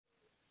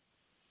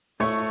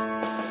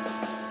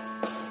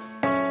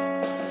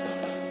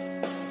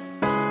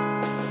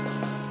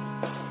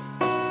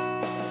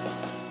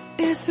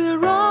It's the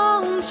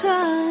wrong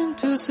time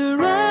to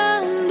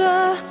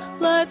surrender.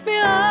 Light me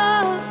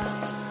up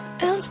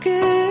and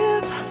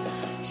skip.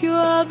 You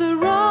are the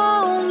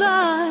wrong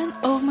line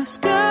of my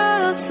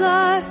scarce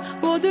life.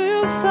 What do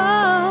you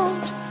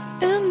found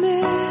in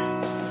me?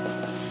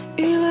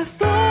 If I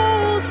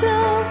fall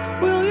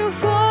down, will you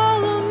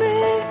follow me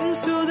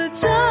into the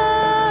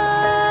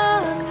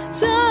dark,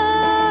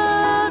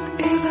 dark?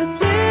 If I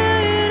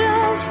bleed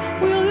out,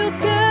 will you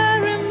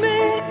carry me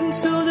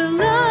into the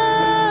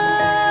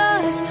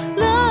lights,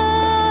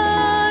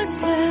 lights?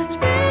 Let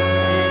me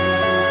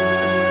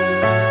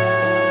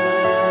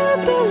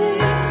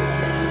believe.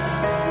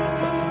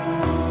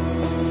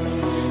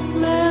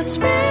 Let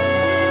me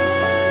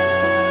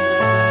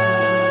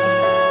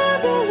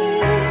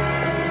believe.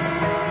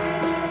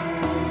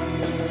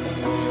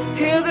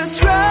 Hear the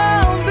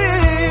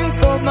throbbing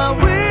of my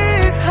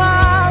weak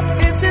heart.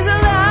 This is a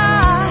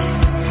lie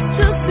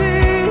to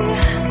see.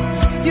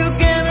 You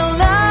gave me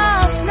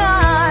last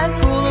night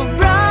full of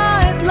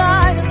bright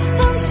lights.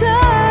 Don't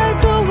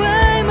take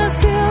away my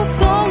fear of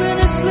falling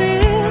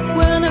asleep.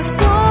 When I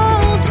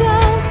fall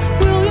down,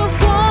 will you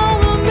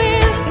follow me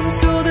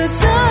into the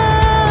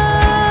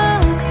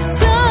dark,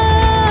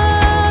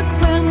 dark?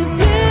 When I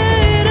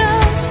bleed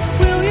out,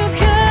 will you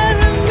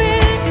carry me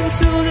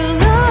into the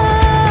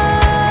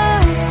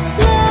lights,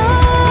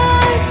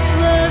 lights?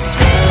 Let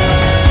me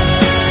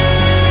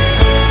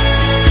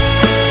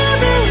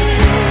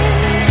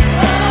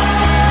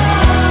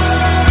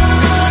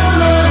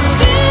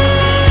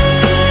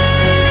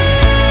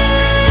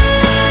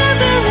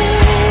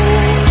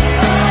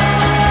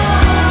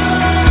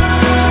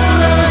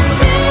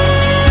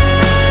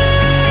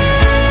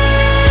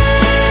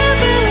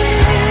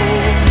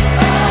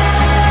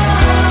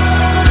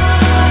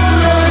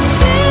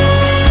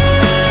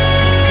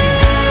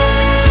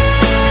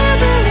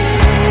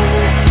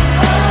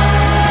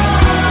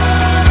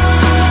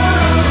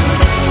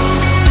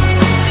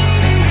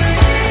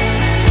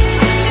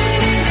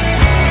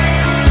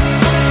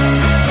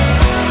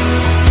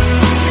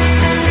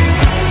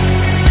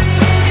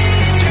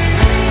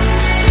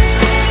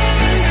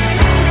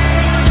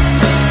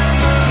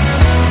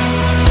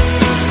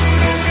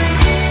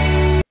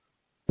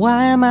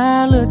Why am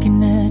I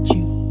looking at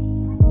you?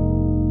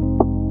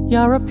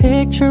 You're a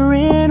picture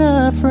in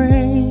a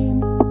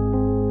frame.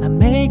 I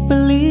make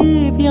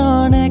believe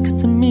you're next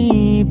to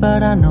me,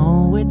 but I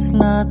know it's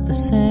not the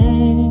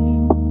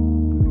same.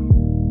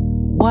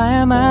 Why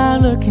am I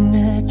looking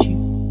at you?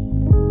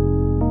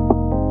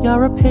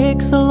 You're a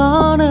pixel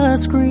on a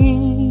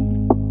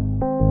screen.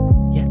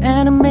 Your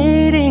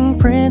animating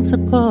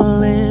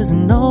principle is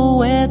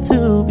nowhere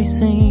to be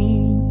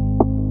seen.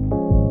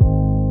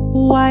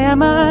 Why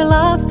am I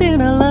lost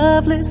in a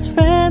loveless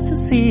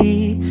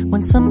fantasy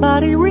when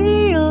somebody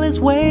real is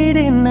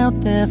waiting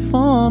out there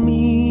for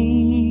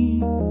me?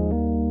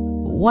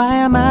 Why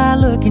am I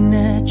looking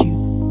at you?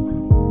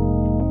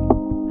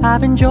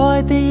 I've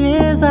enjoyed the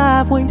years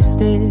I've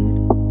wasted,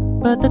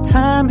 but the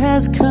time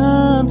has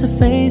come to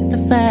face the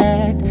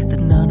fact that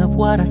none of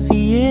what I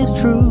see is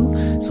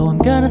true. So I'm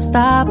gonna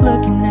stop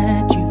looking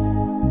at you.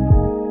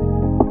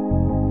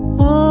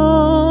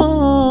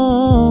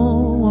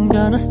 Oh, I'm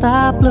gonna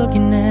stop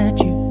looking at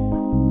you.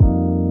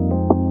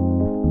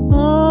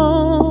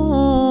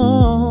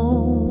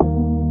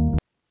 Oh.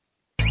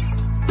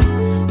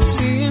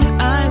 Seeing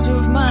eyes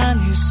of mine,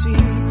 you see,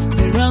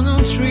 there are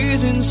no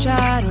trees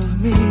inside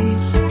of me.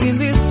 In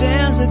this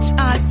desert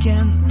I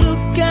can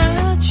look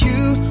at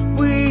you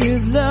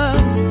with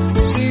love.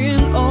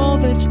 Seeing all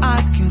that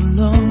I can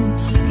learn.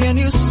 Can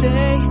you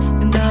stay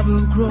and I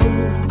will grow?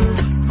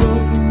 Grow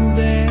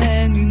the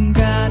hanging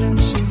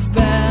gardens of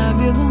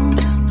Babylon.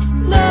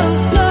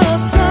 Love,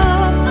 love,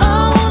 love,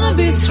 I wanna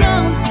be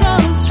strong,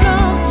 strong,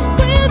 strong.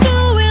 We're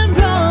doing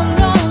wrong,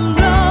 wrong,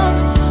 wrong,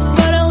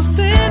 but I'll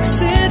fix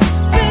it,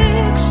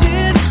 fix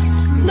it.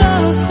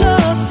 Love,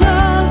 love,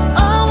 love,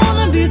 I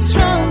wanna be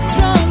strong,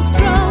 strong,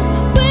 strong.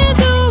 We're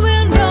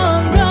doing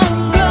wrong, wrong,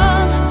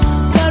 wrong,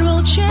 but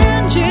we'll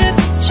change it,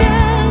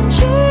 change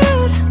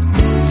it.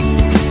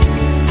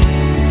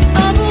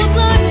 I would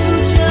like to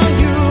tell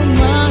you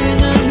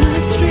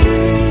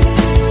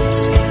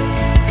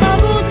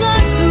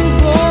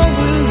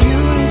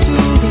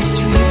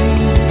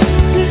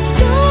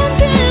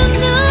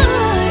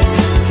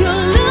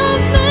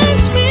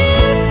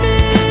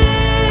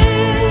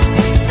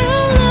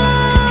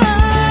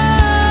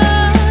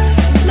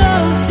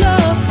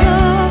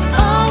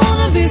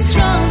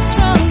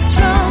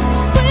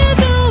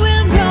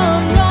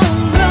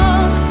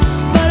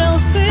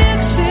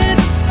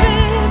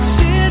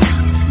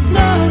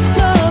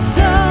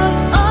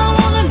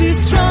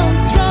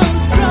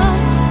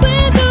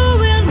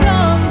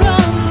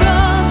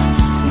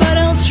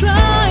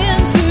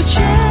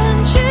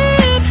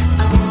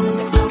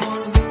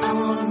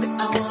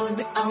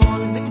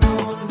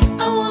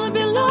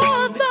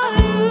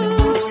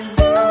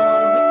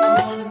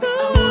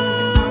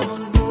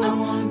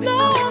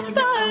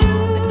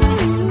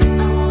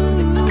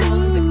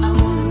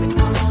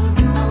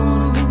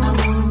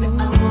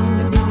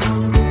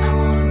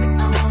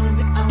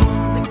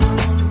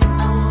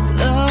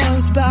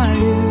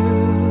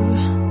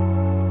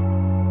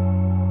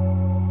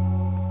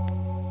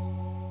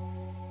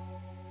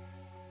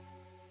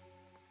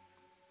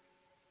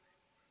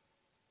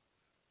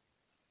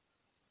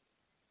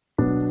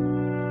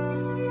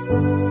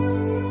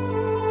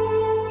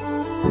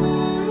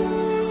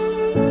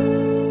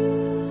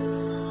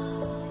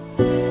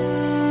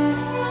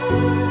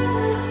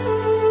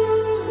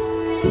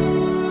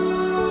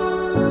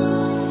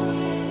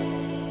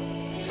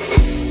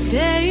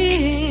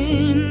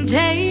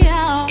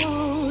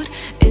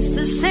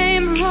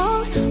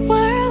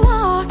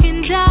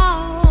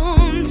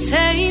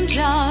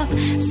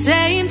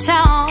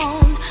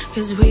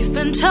 'Cause we've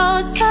been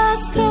told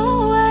cast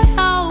away,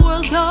 our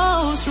world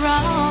goes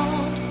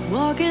round.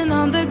 Walking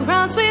on the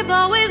grounds we've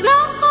always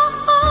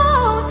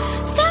known,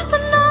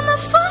 stepping on the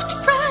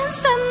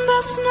footprints in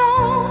the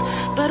snow.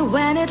 But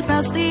when it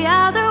melts, the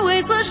other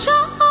ways will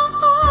show.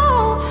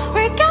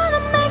 We're gonna